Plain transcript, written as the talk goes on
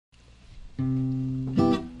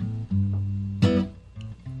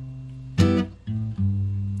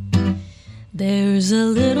There's a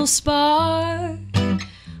little spark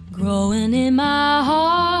growing in my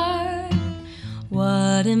heart.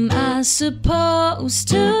 What am I supposed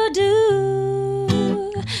to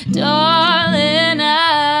do? Darling,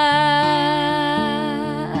 I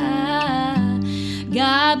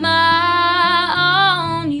got my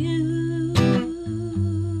eye on you.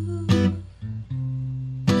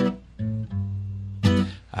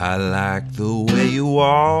 I like the way you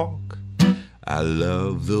walk, I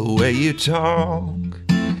love the way you talk,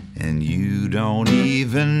 and you don't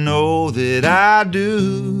even know that I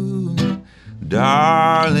do.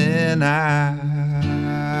 Darling, I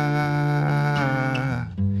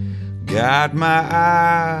got my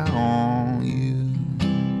eye on you.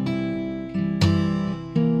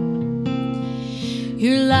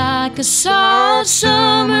 You're like a soft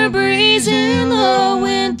summer breeze in the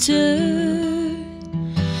winter,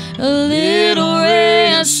 a little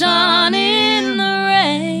ray of sun in the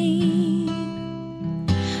rain.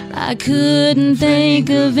 I couldn't think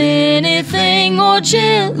of anything more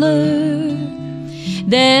gentler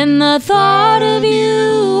than the thought of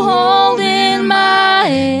you holding my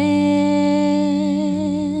hand.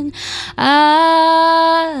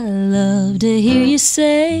 I love to hear you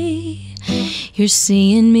say you're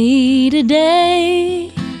seeing me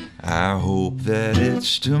today. I hope that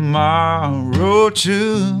it's tomorrow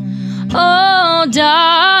too. Oh,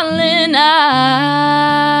 darling, I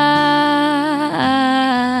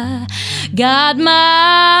got my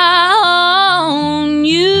eye on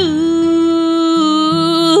you.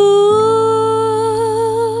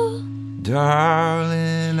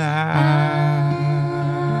 Darling, I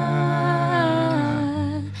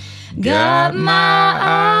got my